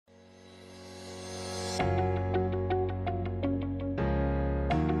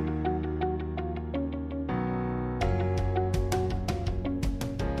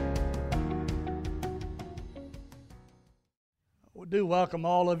We do welcome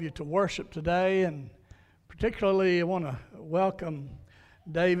all of you to worship today, and particularly I want to welcome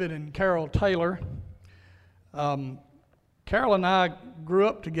David and Carol Taylor. Carol and I grew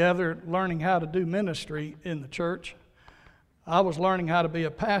up together learning how to do ministry in the church. I was learning how to be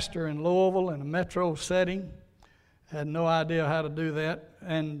a pastor in Louisville in a metro setting. Had no idea how to do that.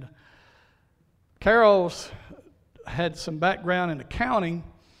 And Carol's had some background in accounting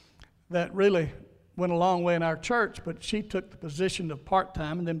that really went a long way in our church, but she took the position of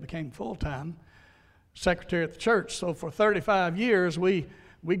part-time and then became full-time secretary at the church. So for 35 years, we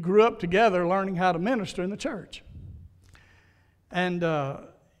grew up together learning how to minister in the church. And, a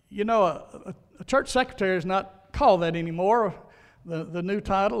church secretary is not called that anymore. The new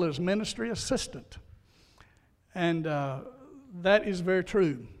title is ministry assistant. And that is very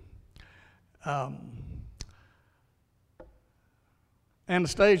true.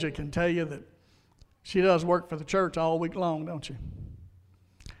 Anastasia can tell you that she does work for the church all week long, don't she?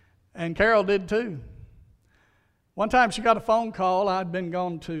 And Carol did too. One time she got a phone call. I'd been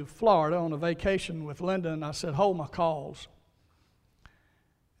gone to Florida on a vacation with Linda, and I said, hold my calls.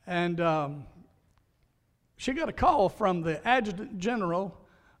 And she got a call from the Adjutant General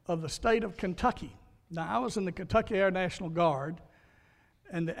of the state of Kentucky. Now, I was in the Kentucky Air National Guard,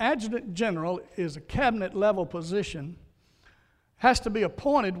 and the Adjutant General is a cabinet-level position, has to be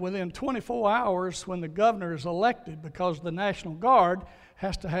appointed within 24 hours when the governor is elected because the National Guard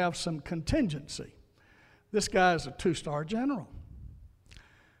has to have some contingency. This guy is a 2-star general.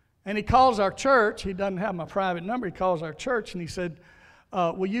 And he calls our church. He doesn't have my private number. He calls our church and he said,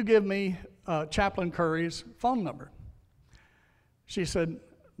 will you give me Chaplain Curry's phone number? She said,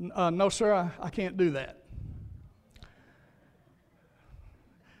 no, sir, I can't do that.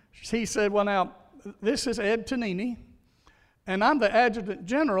 He said, well, now, this is Ed Tonini, and I'm the Adjutant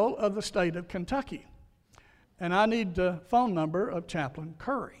General of the state of Kentucky, and I need the phone number of Chaplain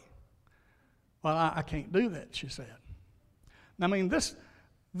Curry. Well, I can't do that, she said. I mean, this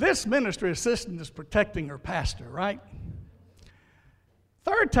ministry assistant is protecting her pastor, right?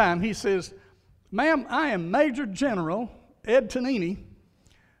 Third time, he says, ma'am, I am Major General Ed Tonini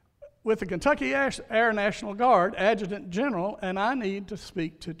with the Kentucky Air National Guard, Adjutant General, and I need to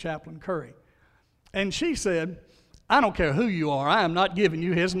speak to Chaplain Curry. And she said, I don't care who you are, I am not giving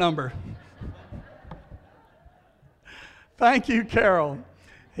you his number. Thank you, Carol.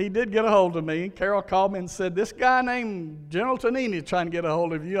 He did get a hold of me. Carol called me and said, this guy named General Tonini is trying to get a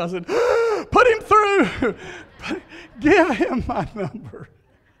hold of you. I said, put him through. Give him my number.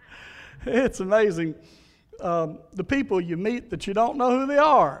 It's amazing the people you meet that you don't know who they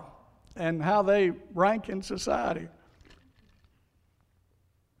are and how they rank in society.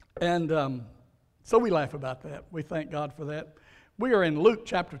 And so we laugh about that. We thank God for that. We are in Luke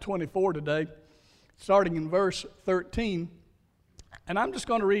chapter 24 today, starting in verse 13. And I'm just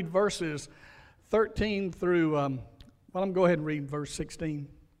going to read verses 13 through, I'm going to go ahead and read verse 16.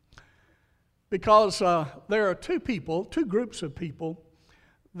 Because there are two groups of people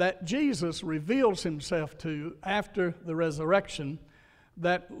that Jesus reveals himself to after the resurrection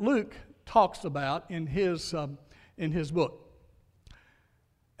that Luke talks about in his book.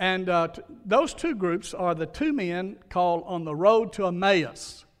 And those two groups are the two men called on the road to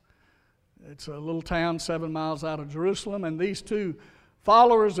Emmaus. It's a little town 7 miles out of Jerusalem, and these two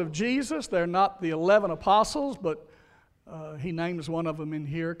followers of Jesus, they're not the 11 apostles, but he names one of them in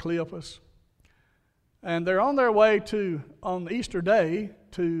here, Cleopas. And they're on their way on Easter Day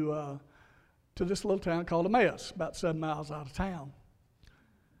to this little town called Emmaus, about 7 miles out of town.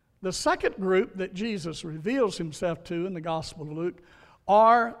 The second group that Jesus reveals himself to in the Gospel of Luke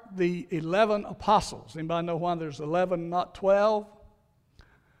are the 11 apostles. Anybody know why there's 11, not 12?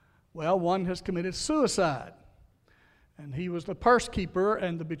 Well, one has committed suicide, and he was the purse keeper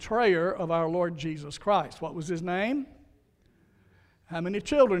and the betrayer of our Lord Jesus Christ. What was his name? How many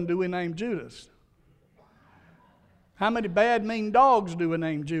children do we name Judas? How many bad, mean dogs do we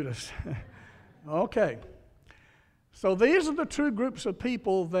name Judas? Okay. So these are the two groups of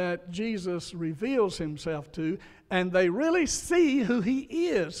people that Jesus reveals himself to, and they really see who he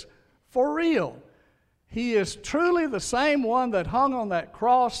is for real. He is truly the same one that hung on that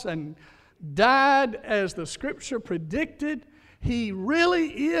cross and died as the Scripture predicted. He really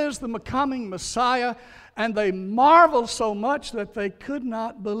is the coming Messiah, and they marveled so much that they could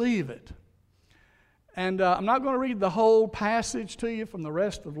not believe it. And I'm not going to read the whole passage to you from the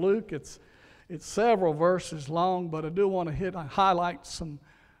rest of Luke. It's several verses long, but I do want to highlight some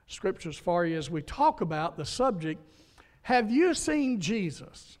scriptures for you as we talk about the subject, have you seen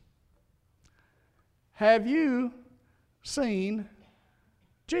Jesus? Have you seen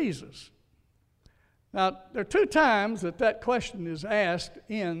Jesus? Now, there are two times that question is asked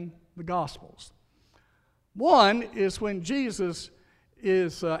in the Gospels. One is when Jesus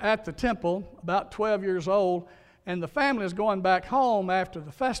is at the temple, about 12 years old, and the family is going back home after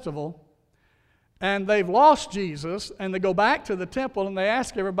the festival, and they've lost Jesus, and they go back to the temple, and they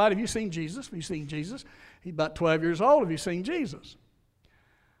ask everybody, have you seen Jesus? Have you seen Jesus? He's about 12 years old. Have you seen Jesus?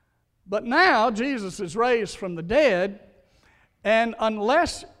 But now Jesus is raised from the dead, and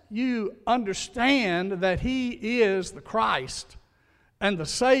unless you understand that He is the Christ and the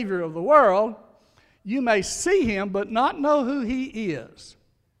Savior of the world, you may see Him but not know who He is.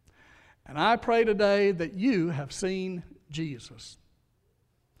 And I pray today that you have seen Jesus.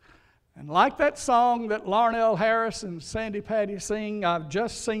 And like that song that Larnell Harris and Sandy Patty sing, I've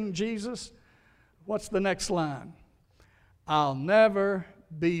just seen Jesus, what's the next line? I'll never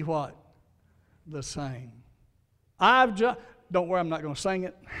be what? The same. Don't worry, I'm not going to sing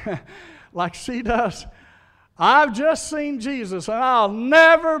it like she does. I've just seen Jesus, and I'll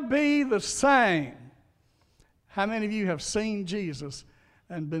never be the same. How many of you have seen Jesus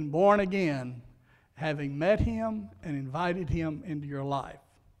and been born again, having met Him and invited Him into your life?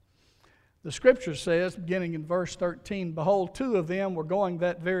 The Scripture says, beginning in verse 13, behold, two of them were going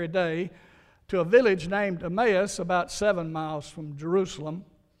that very day to a village named Emmaus, about 7 miles from Jerusalem.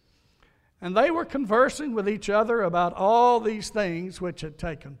 And they were conversing with each other about all these things which had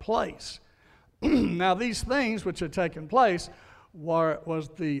taken place. Now, these things which had taken place was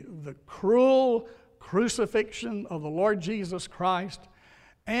the cruel crucifixion of the Lord Jesus Christ,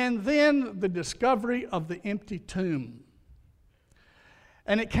 and then the discovery of the empty tomb.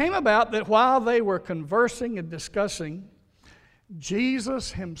 And it came about that while they were conversing and discussing,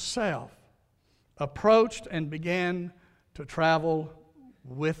 Jesus Himself approached and began to travel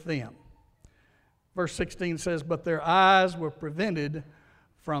with them. Verse 16 says, but their eyes were prevented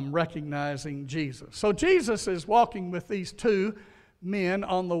from recognizing Jesus. So Jesus is walking with these two men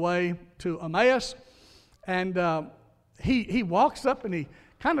on the way to Emmaus, and he walks up and he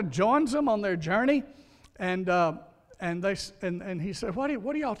kind of joins them on their journey, and he said, what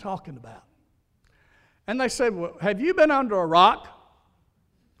are y'all talking about? And they said, well, have you been under a rock?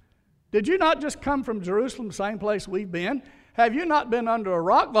 Did you not just come from Jerusalem, the same place we've been? Have you not been under a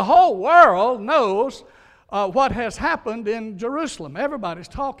rock? The whole world knows what has happened in Jerusalem. Everybody's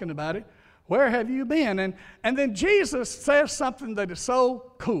talking about it. Where have you been? And then Jesus says something that is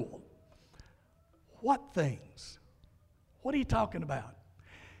so cool. What things? What are you talking about?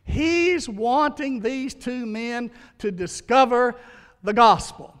 He's wanting these two men to discover the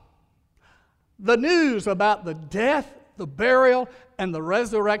gospel. The news about the death, the burial, and the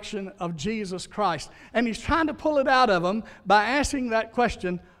resurrection of Jesus Christ. And He's trying to pull it out of them by asking that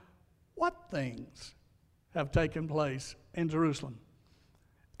question, what things have taken place in Jerusalem?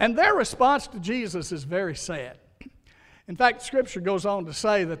 And their response to Jesus is very sad. In fact, Scripture goes on to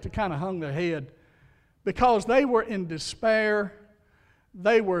say that they kind of hung their head because they were in despair.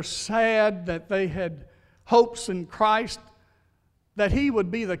 They were sad that they had hopes in Christ, that He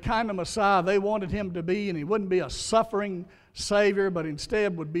would be the kind of Messiah they wanted Him to be, and He wouldn't be a suffering Savior, but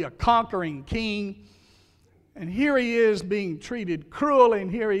instead would be a conquering King. And here He is being treated cruelly,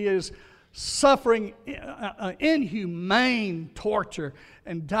 and here He is suffering inhumane torture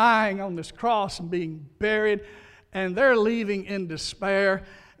and dying on this cross and being buried, and they're leaving in despair.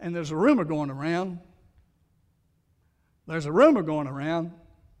 And there's a rumor going around. There's a rumor going around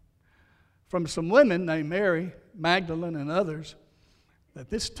from some women named Mary Magdalene and others that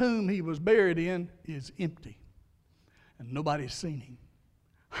this tomb He was buried in is empty and nobody's seen Him.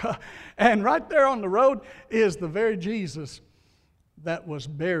 And right there on the road is the very Jesus that was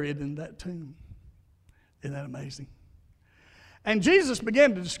buried in that tomb. Isn't that amazing? And Jesus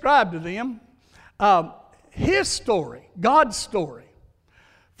began to describe to them His story, God's story,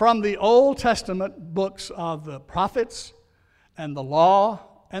 from the Old Testament books of the prophets and the law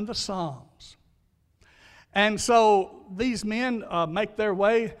and the Psalms. And so these men make their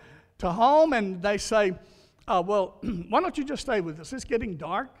way to home, and they say, well, why don't you just stay with us? It's getting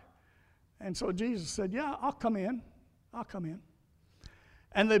dark. And so Jesus said, yeah, I'll come in. I'll come in.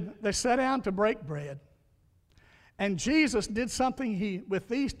 And they sat down to break bread. And Jesus did something with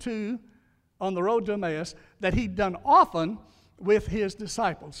these two on the road to Emmaus that He'd done often with His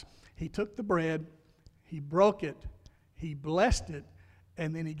disciples. He took the bread, He broke it, He blessed it,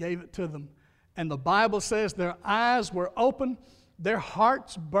 and then He gave it to them. And the Bible says their eyes were open, their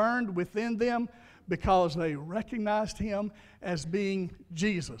hearts burned within them because they recognized him as being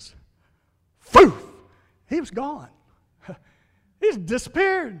Jesus. Phew! He was gone. He's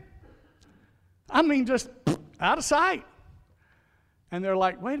disappeared. I mean, just out of sight. And they're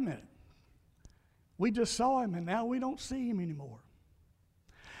like, wait a minute. We just saw him, and now we don't see him anymore.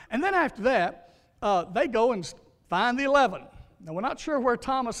 And then after that, they go and find the 11. Now, we're not sure where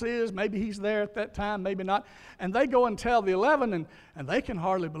Thomas is. Maybe he's there at that time, maybe not. And they go and tell the 11, and they can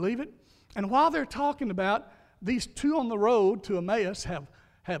hardly believe it. And while they're talking about these two on the road to Emmaus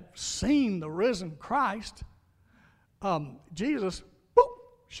have seen the risen Christ, Jesus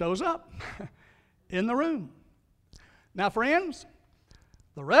shows up in the room. Now, friends,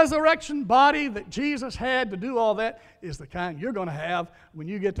 the resurrection body that Jesus had to do all that is the kind you're going to have when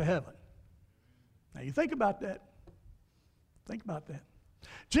you get to heaven. Now, you think about that. Think about that.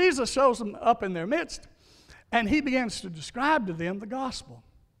 Jesus shows them up in their midst, and he begins to describe to them the gospel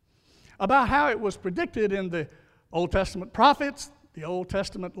about how it was predicted in the Old Testament prophets, the Old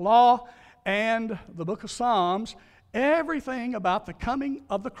Testament law, and the book of Psalms, everything about the coming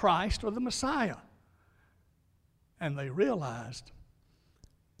of the Christ or the Messiah. And they realized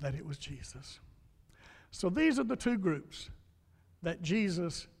that it was Jesus. So these are the two groups that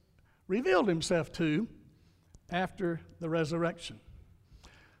Jesus revealed himself to after the resurrection.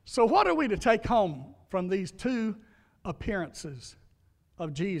 So what are we to take home from these two appearances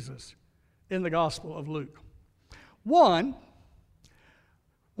of Jesus in the Gospel of Luke? One,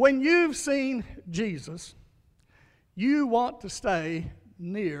 when you've seen Jesus, you want to stay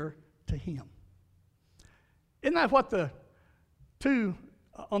near to him. Isn't that what the two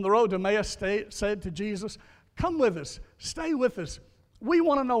on the road to Emmaus said to Jesus? Come with us. Stay with us. We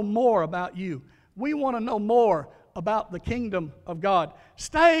want to know more about you. We want to know more about the kingdom of God.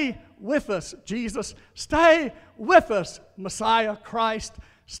 Stay with us, Jesus. Stay with us, Messiah, Christ.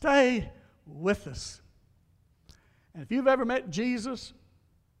 Stay with us. And if you've ever met Jesus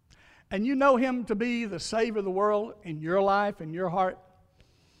and you know him to be the Savior of the world in your life, in your heart,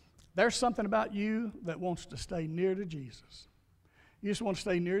 there's something about you that wants to stay near to Jesus. You just want to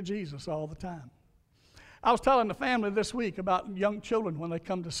stay near Jesus all the time. I was telling the family this week about young children when they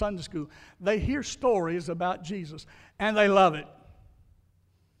come to Sunday school. They hear stories about Jesus, and they love it.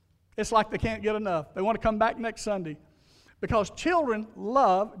 It's like they can't get enough. They want to come back next Sunday because children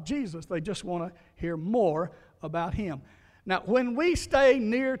love Jesus. They just want to hear more about him. Now, when we stay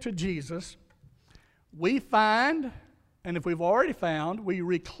near to Jesus, we find, and if we've already found, we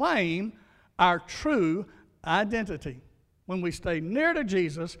reclaim our true identity. When we stay near to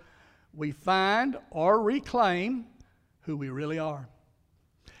Jesus, we find or reclaim who we really are.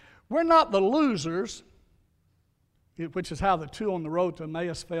 We're not the losers, which is how the two on the road to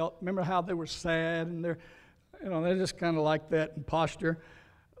Emmaus felt. Remember how they were sad and they're just kind of like that in posture.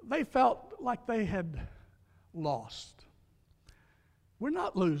 They felt like they had lost. We're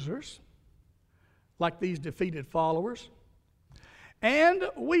not losers like these defeated followers. And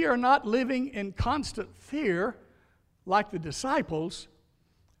we are not living in constant fear like the disciples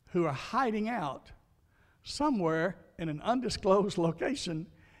who are hiding out somewhere in an undisclosed location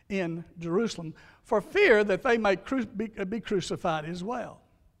in Jerusalem for fear that they may be crucified as well.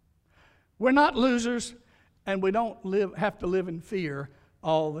 We're not losers, and we don't have to live in fear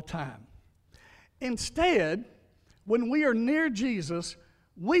all the time. Instead, when we are near Jesus,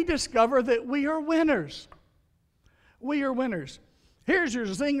 we discover that we are winners. We are winners. Here's your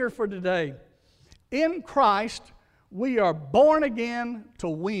zinger for today. In Christ, we are born again to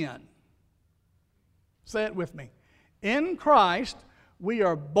win. Say it with me. In Christ, we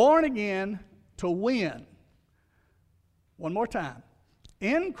are born again to win. One more time.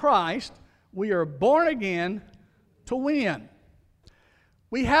 In Christ, we are born again to win.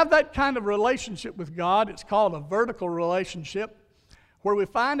 We have that kind of relationship with God. It's called a vertical relationship, where we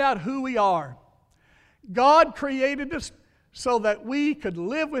find out who we are. God created us so that we could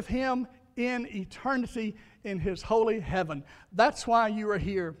live with him in eternity in his holy heaven. That's why you are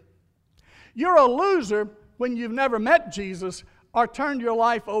here. You're a loser when you've never met Jesus or turned your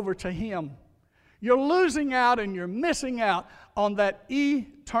life over to him. You're losing out and you're missing out on that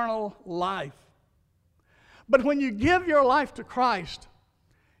eternal life. But when you give your life to Christ,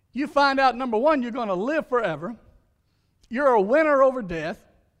 you find out, number one, you're going to live forever. You're a winner over death.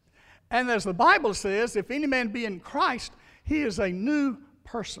 And as the Bible says, if any man be in Christ, he is a new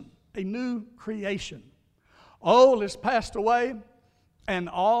person, a new creation. Old has passed away, and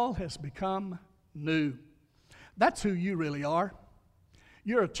all has become new. That's who you really are.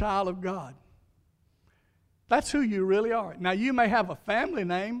 You're a child of God. That's who you really are. Now, you may have a family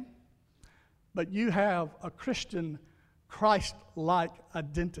name, but you have a Christian, Christ-like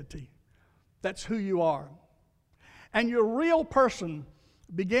identity. That's who you are. And your real person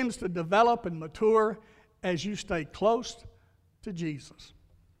begins to develop and mature as you stay close to Jesus.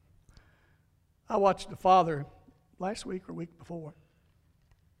 I watched a father last week or week before.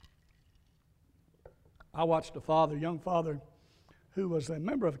 I watched a father, young father, who was a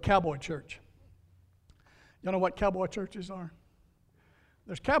member of a cowboy church. You know what cowboy churches are?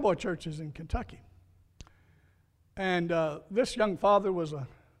 There's cowboy churches in Kentucky. And this young father was a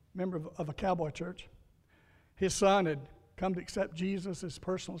member of a cowboy church. His son had come to accept Jesus as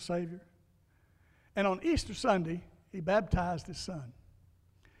personal Savior. And on Easter Sunday, he baptized his son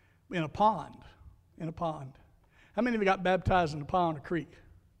in a pond. How many of you got baptized in a pond or creek?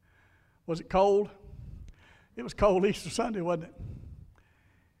 Was it cold? It was cold Easter Sunday, wasn't it?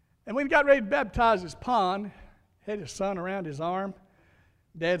 And when he got ready to baptize his pond, had his son around his arm.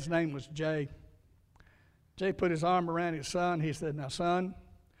 Dad's name was Jay. Jay put his arm around his son. He said, "Now, son,"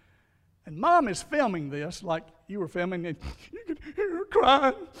 and Mom is filming this like you were filming, and you could hear her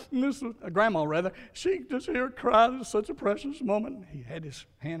crying. And this was, grandma rather, she could just hear her cry. It was such a precious moment. He had his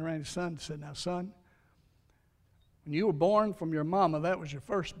hand around his son and said, "Now, son, when you were born from your mama, that was your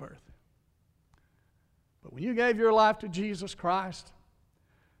first birth. But when you gave your life to Jesus Christ,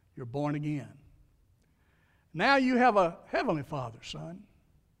 you're born again. Now you have a heavenly Father, son."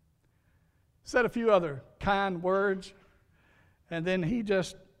 Said a few other kind words, and then he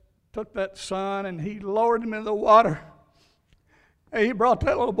just took that son and he lowered him into the water. And he brought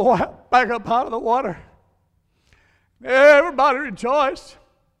that little boy back up out of the water. Everybody rejoiced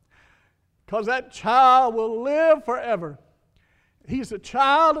because that child will live forever. He's a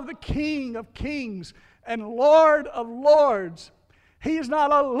child of the King of Kings and Lord of Lords. He's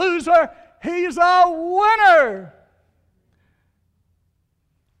not a loser. He's a winner.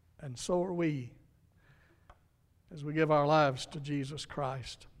 And so are we as we give our lives to Jesus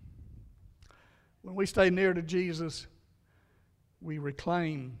Christ. When we stay near to Jesus, we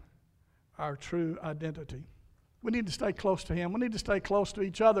reclaim our true identity. We need to stay close to Him. We need to stay close to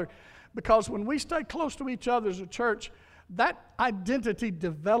each other, because when we stay close to each other as a church, that identity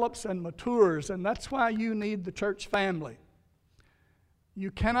develops and matures, and that's why you need the church family.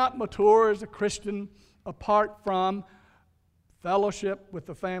 You cannot mature as a Christian apart from fellowship with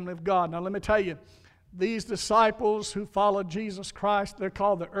the family of God. Now let me tell you, these disciples who followed Jesus Christ, they're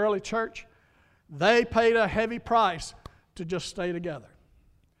called the early church. They paid a heavy price to just stay together.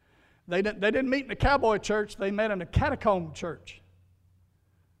 They didn't meet in a cowboy church. They met in a catacomb church.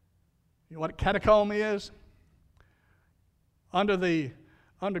 You know what a catacomb is?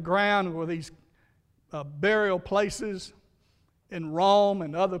 Underground were these burial places in Rome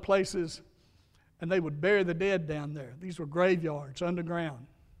and other places, and they would bury the dead down there. These were graveyards underground.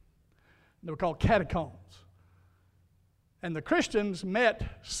 They were called catacombs. And the Christians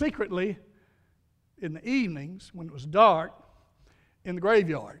met secretly in the evenings when it was dark in the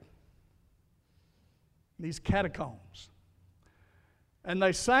graveyard, these catacombs. And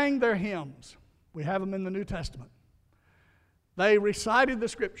they sang their hymns. We have them in the New Testament. They recited the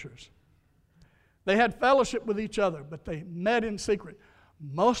Scriptures. They had fellowship with each other, but they met in secret.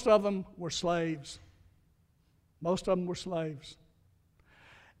 Most of them were slaves. Most of them were slaves.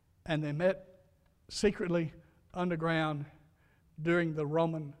 And they met secretly underground during the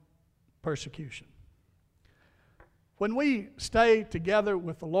Roman persecution. When we stay together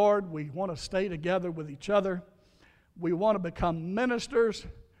with the Lord, we want to stay together with each other. We want to become ministers.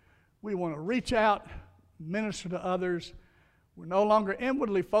 We want to reach out, minister to others. We're no longer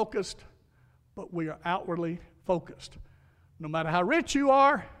inwardly focused, but we are outwardly focused. No matter how rich you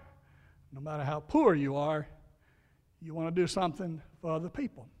are, no matter how poor you are, you want to do something for other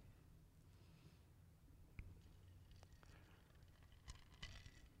people.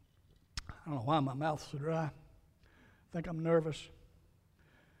 I don't know why my mouth's so dry. I think I'm nervous.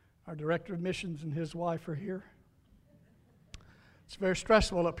 Our director of missions and his wife are here. It's very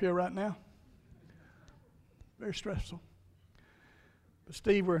stressful up here right now. Very stressful. But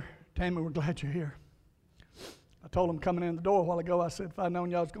Steve, Tammy, we're glad you're here. I told them coming in the door a while ago, I said, if I'd known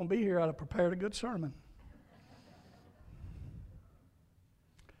y'all was going to be here, I'd have prepared a good sermon.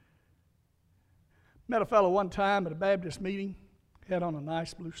 Met a fellow one time at a Baptist meeting. He had on a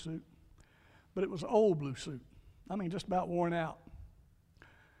nice blue suit. But it was an old blue suit. I mean, just about worn out.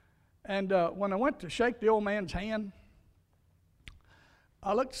 And when I went to shake the old man's hand,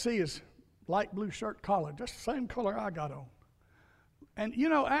 I looked to see his light blue shirt collar, just the same color I got on. And you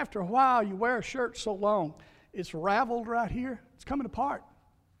know, after a while, you wear a shirt so long, it's raveled right here. It's coming apart.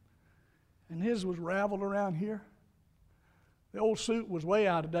 And his was raveled around here. The old suit was way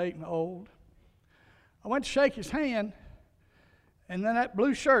out of date and old. I went to shake his hand, And then that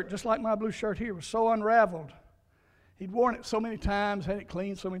blue shirt, just like my blue shirt here, was so unraveled. He'd worn it so many times, had it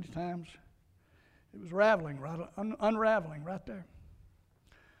cleaned so many times. It was unraveling right there.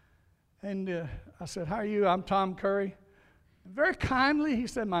 And I said, "How are you?" "I'm Tom Curry." And very kindly, he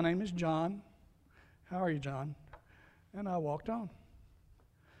said, "My name is John." "How are you, John?" And I walked on.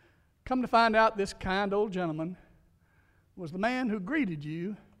 Come to find out, this kind old gentleman was the man who greeted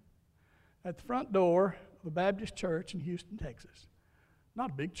you at the front door of a Baptist church in Houston, Texas.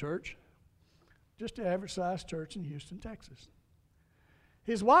 Not a big church, just an average-sized church in Houston, Texas.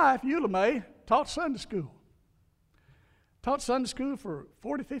 His wife, Eula May, taught Sunday school. Taught Sunday school for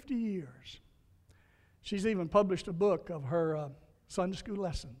 40, 50 years. She's even published a book of her Sunday school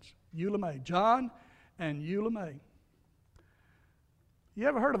lessons. Eula May, John and Eula May. You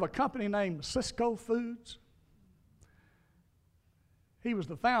ever heard of a company named Cisco Foods? He was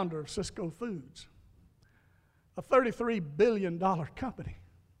the founder of Cisco Foods, a $33 billion company.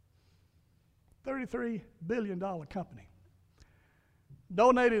 $33 billion company.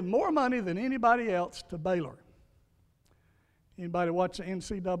 Donated more money than anybody else to Baylor. Anybody watch the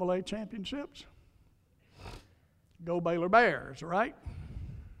NCAA championships? Go Baylor Bears, right?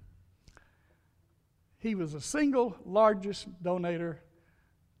 He was the single largest donator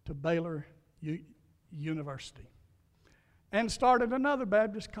to Baylor University, and started another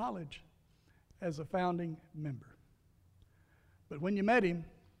Baptist college as a founding member. But when you met him,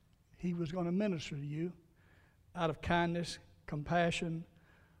 he was going to minister to you out of kindness, compassion,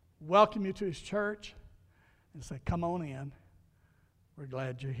 welcome you to his church, and say, "Come on in. We're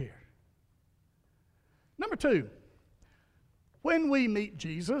glad you're here." Number 2, when we meet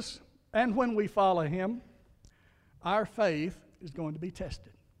Jesus and when we follow him, our faith is going to be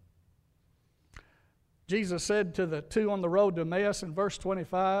tested. Jesus said to the two on the road to Emmaus in verse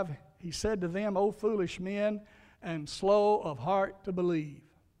 25, he said to them, "O foolish men, and slow of heart to believe."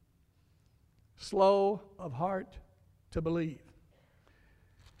 Slow of heart to believe.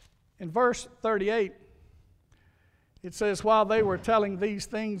 In verse 38, it says, while they were telling these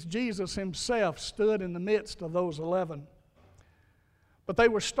things, Jesus himself stood in the midst of those 11. But they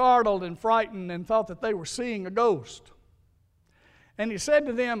were startled and frightened and thought that they were seeing a ghost. And he said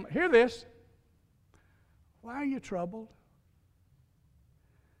to them, "Hear this. Why are you troubled?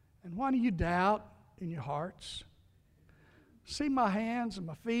 And why do you doubt in your hearts? See my hands and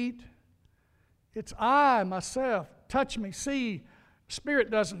my feet. It's I, myself. Touch me. See, spirit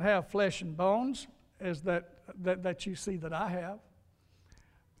doesn't have flesh and bones as that you see that I have."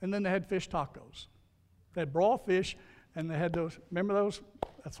 And then they had fish tacos. They had broiled fish, and they had those, remember those?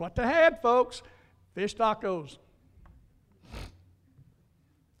 That's what they had, folks. Fish tacos.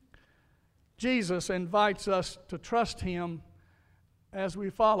 Jesus invites us to trust him as we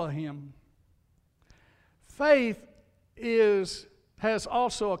follow him. Faith has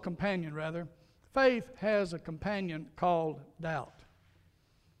also a companion, rather. Faith has a companion called doubt.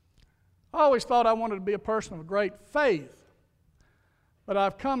 I always thought I wanted to be a person of great faith, but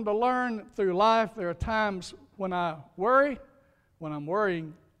I've come to learn through life there are times when I worry. When I'm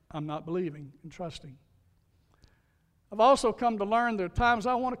worrying, I'm not believing and trusting. I've also come to learn there are times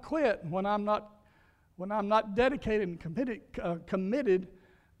I want to quit. When I'm not dedicated and committed,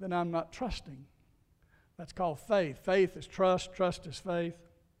 then I'm not trusting. That's called faith. Faith is trust. Trust is faith.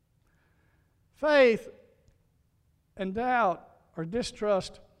 Faith and doubt or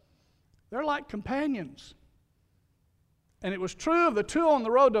distrust, they're like companions. And it was true of the two on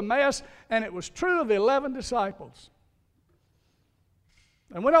the road to Emmaus, and it was true of the 11 disciples.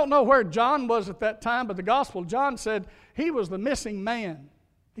 And we don't know where John was at that time, but the Gospel, John said he was the missing man.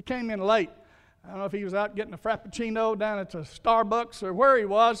 He came in late. I don't know if he was out getting a Frappuccino down at the Starbucks or where he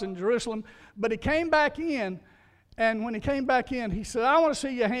was in Jerusalem, but he came back in, and when he came back in, he said, "I want to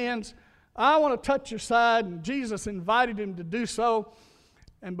see your hands. I want to touch your side." And Jesus invited him to do so.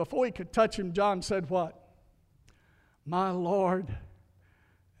 And before he could touch him, John said what? "My Lord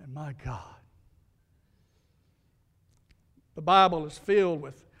and my God." The Bible is filled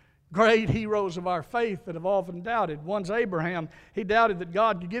with great heroes of our faith that have often doubted. One's Abraham. He doubted that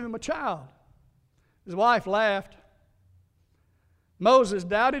God could give him a child. His wife laughed. Moses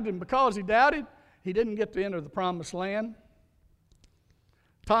doubted, and because he doubted, he didn't get to enter the promised land.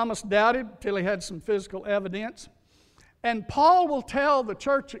 Thomas doubted till he had some physical evidence. And Paul will tell the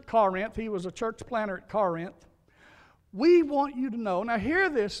church at Corinth, he was a church planter at Corinth, "We want you to know," now hear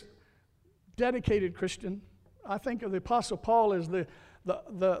this, dedicated Christian. I think of the Apostle Paul as the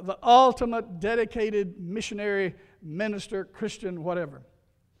ultimate dedicated missionary, minister, Christian, whatever.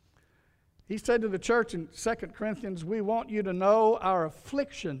 He said to the church in 2 Corinthians, "We want you to know our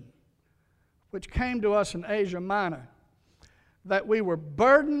affliction, which came to us in Asia Minor. that we were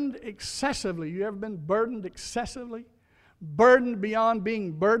burdened excessively. You ever been burdened excessively? Burdened beyond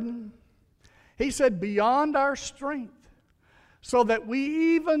being burdened? He said, beyond our strength, so that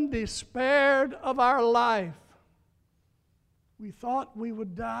we even despaired of our life. We thought we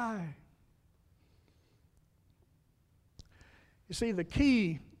would die. You see, the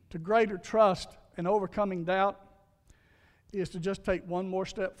key to greater trust and overcoming doubt is to just take one more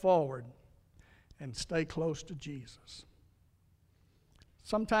step forward and stay close to Jesus.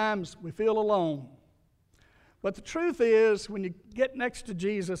 Sometimes we feel alone. But the truth is, when you get next to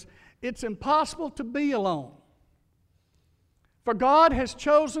Jesus, it's impossible to be alone. For God has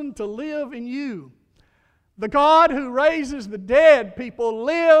chosen to live in you. The God who raises the dead, people,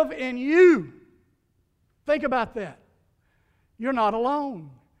 live in you. Think about that. You're not alone.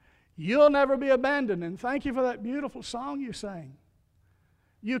 You'll never be abandoned. And thank you for that beautiful song you sang.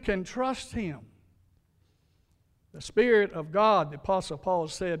 You can trust Him. The Spirit of God, the Apostle Paul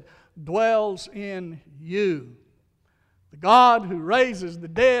said, dwells in you. The God who raises the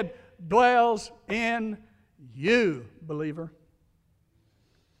dead dwells in you, believer.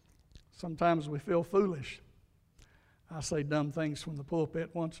 Sometimes we feel foolish. I say dumb things from the pulpit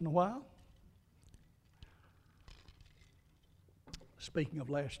once in a while. Speaking of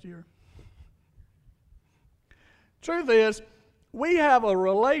last year. Truth is, we have a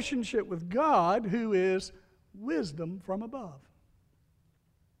relationship with God who is wisdom from above.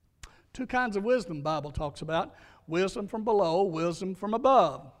 Two kinds of wisdom the Bible talks about. Wisdom from below, wisdom from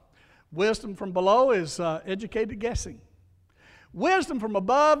above. Wisdom from below is educated guessing. Wisdom from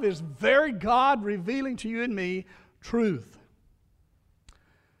above is very God revealing to you and me truth.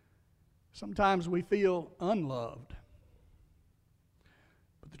 Sometimes we feel unloved.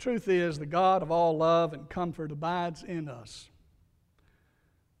 But the truth is, the God of all love and comfort abides in us.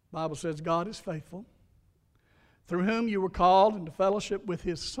 The Bible says God is faithful, through whom you were called into fellowship with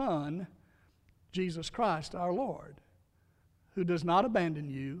His Son, Jesus Christ our Lord, who does not abandon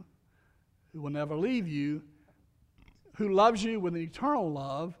you, who will never leave you, who loves you with an eternal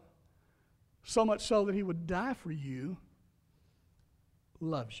love, so much so that He would die for you,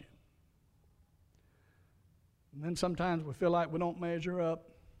 loves you. And then sometimes we feel like we don't measure up.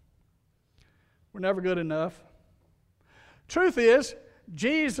 We're never good enough. Truth is,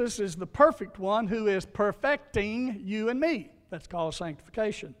 Jesus is the perfect one who is perfecting you and me. That's called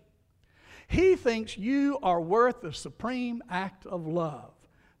sanctification. He thinks you are worth the supreme act of love,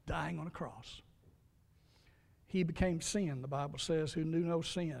 dying on a cross. He became sin, the Bible says, who knew no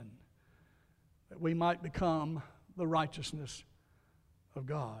sin, that we might become the righteousness of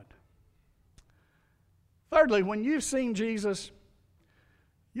God. Thirdly, when you've seen Jesus,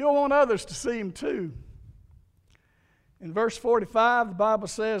 you'll want others to see Him too. In verse 45, the Bible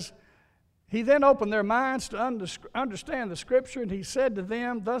says, He then opened their minds to understand the Scripture, and He said to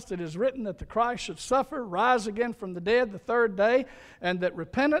them, thus it is written that the Christ should suffer, rise again from the dead the third day, and that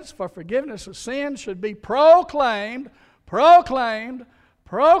repentance for forgiveness of sins should be proclaimed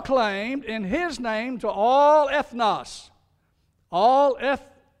in His name to all ethnos, all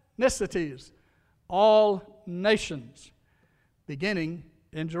ethnicities, all nations, beginning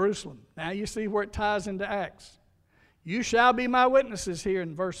in Jerusalem. Now you see where it ties into Acts. You shall be my witnesses here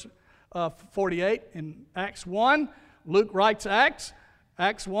in verse 48 in Acts 1. Luke writes Acts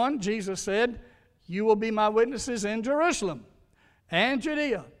 1, Jesus said, you will be my witnesses in Jerusalem and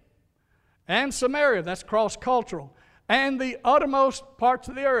Judea and Samaria. That's cross-cultural. And the uttermost parts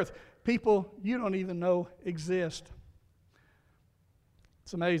of the earth. People you don't even know exist.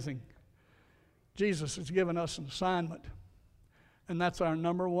 It's amazing. Jesus has given us an assignment, and that's our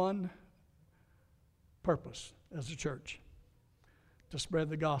number one purpose as a church, to spread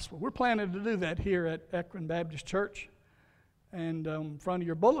the gospel. We're planning to do that here at Ekron Baptist Church. And in front of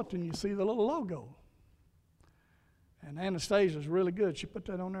your bulletin, you see the little logo. And Anastasia's really good. She put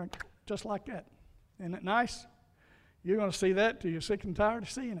that on there just like that. Isn't it nice? You're going to see that till you're sick and tired of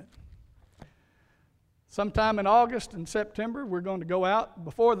seeing it. Sometime in August and September, we're going to go out.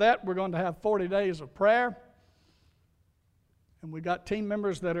 Before that, we're going to have 40 days of prayer. And we've got team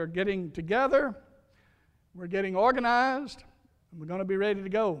members that are getting together. We're getting organized. And we're going to be ready to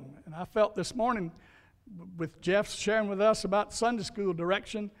go. And I felt this morning, with Jeff sharing with us about Sunday school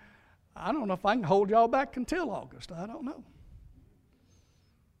direction, I don't know if I can hold y'all back until August. I don't know.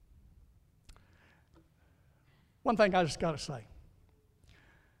 One thing I just got to say.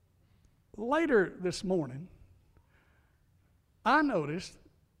 Later this morning, I noticed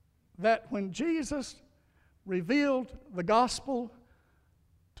that when Jesus revealed the gospel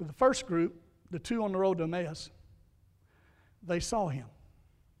to the first group, the two on the road to Emmaus, they saw Him.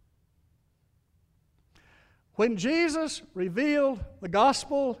 When Jesus revealed the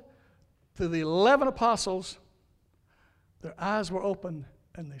gospel to the 11 apostles, their eyes were opened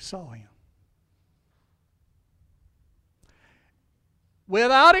and they saw him.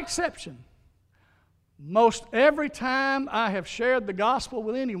 Without exception, most every time I have shared the gospel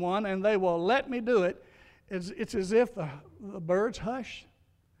with anyone and they will let me do it, it's as if the birds hush.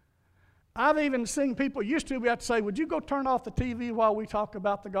 I've even seen people, used to we have to say, would you go turn off the TV while we talk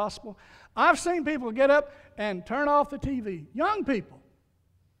about the gospel? I've seen people get up and turn off the TV. Young people.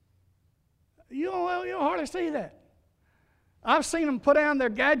 You don't hardly see that. I've seen them put down their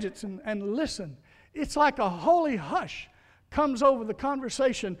gadgets and listen. It's like a holy hush comes over the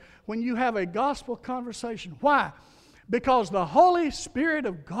conversation when you have a gospel conversation. Why? Because the Holy Spirit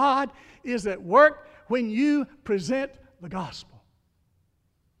of God is at work when you present the gospel.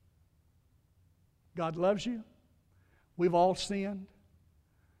 God loves you. We've all sinned.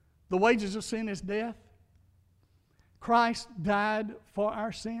 The wages of sin is death. Christ died for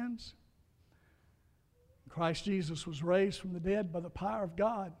our sins. Christ Jesus was raised from the dead by the power of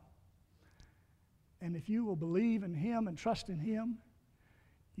God. And if you will believe in Him and trust in Him,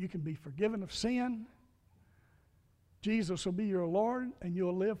 you can be forgiven of sin. Jesus will be your Lord, and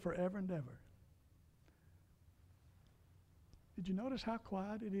you'll live forever and ever. Did you notice how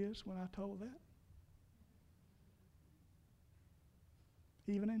quiet it is when I told that?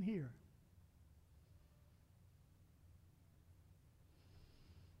 Even in here.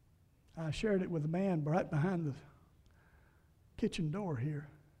 I shared it with a man right behind the kitchen door here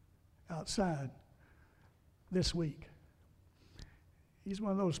outside this week. He's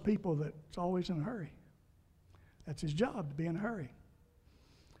one of those people that's always in a hurry. That's his job, to be in a hurry.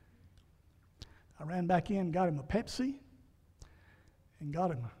 I ran back in, got him a Pepsi, and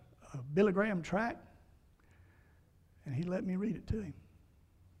got him a Billy Graham tract, and he let me read it to him.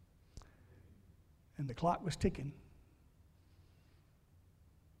 And the clock was ticking.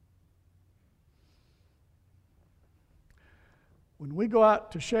 When we go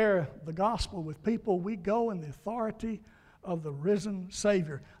out to share the gospel with people, we go in the authority of the risen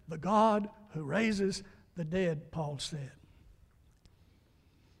Savior, the God who raises the dead, Paul said.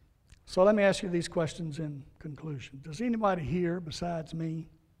 So let me ask you these questions in conclusion. Does anybody here besides me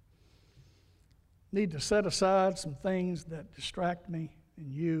need to set aside some things that distract me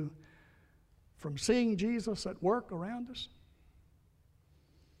and you from seeing Jesus at work around us?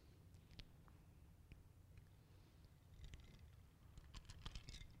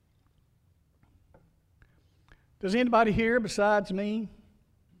 Does anybody here besides me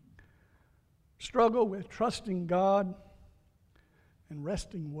struggle with trusting God and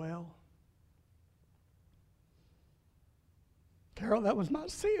resting well? Carol, that was my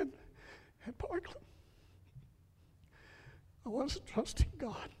sin at Parkland. I wasn't trusting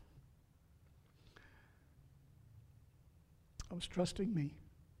God. I was trusting me.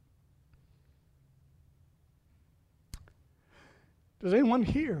 Does anyone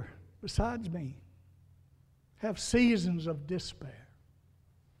here besides me have seasons of despair?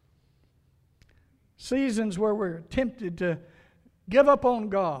 Seasons where we're tempted to give up on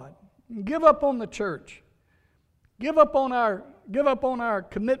God, give up on the church, give up on our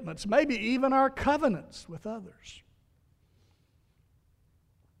commitments, maybe even our covenants with others.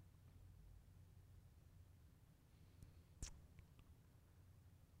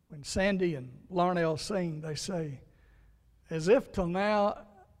 When Sandy and Larnell sing, they say, as if till now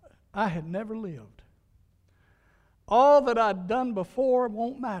I had never lived. All that I'd done before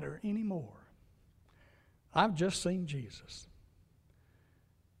won't matter anymore. I've just seen Jesus.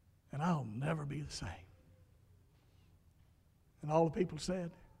 And I'll never be the same. And all the people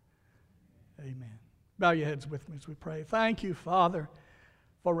said, amen. Bow your heads with me as we pray. Thank you, Father,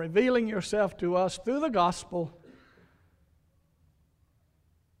 for revealing yourself to us through the gospel.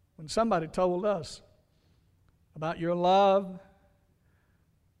 When somebody told us about your love,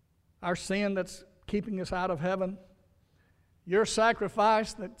 our sin that's keeping us out of heaven, your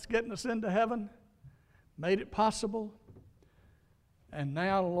sacrifice that's getting us into heaven, made it possible. And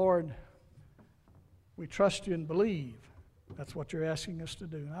now, Lord, we trust you and believe that's what you're asking us to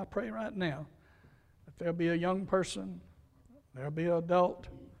do. And I pray right now that there'll be a young person, there'll be an adult,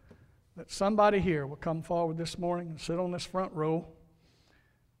 that somebody here will come forward this morning and sit on this front row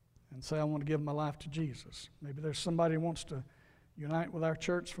and say, I want to give my life to Jesus. Maybe there's somebody who wants to unite with our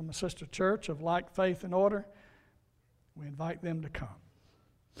church from a sister church of like faith and order. We invite them to come.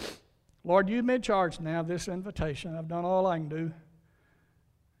 Lord, you've been charged now of this invitation. I've done all I can do.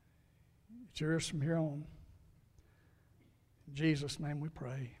 It's yours from here on. In Jesus' name we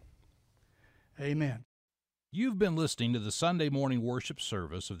pray. Amen. You've been listening to the Sunday morning worship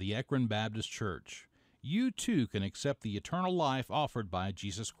service of the Ekron Baptist Church. you too can accept the eternal life offered by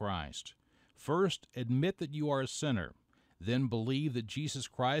Jesus Christ. First, admit that you are a sinner. Then believe that Jesus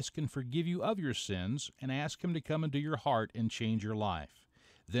Christ can forgive you of your sins and ask Him to come into your heart and change your life.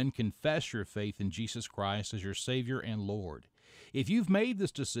 Then confess your faith in Jesus Christ as your Savior and Lord. If you've made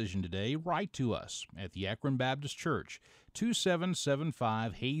this decision today, write to us at the Akron Baptist Church,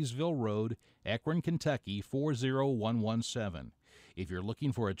 2775 Hayesville Road, Akron, Kentucky, 40117. If you're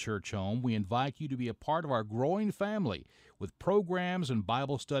looking for a church home, we invite you to be a part of our growing family with programs and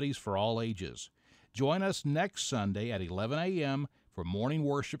Bible studies for all ages. Join us next Sunday at 11 a.m. for morning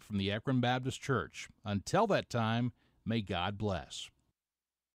worship from the Akron Baptist Church. Until that time, may God bless.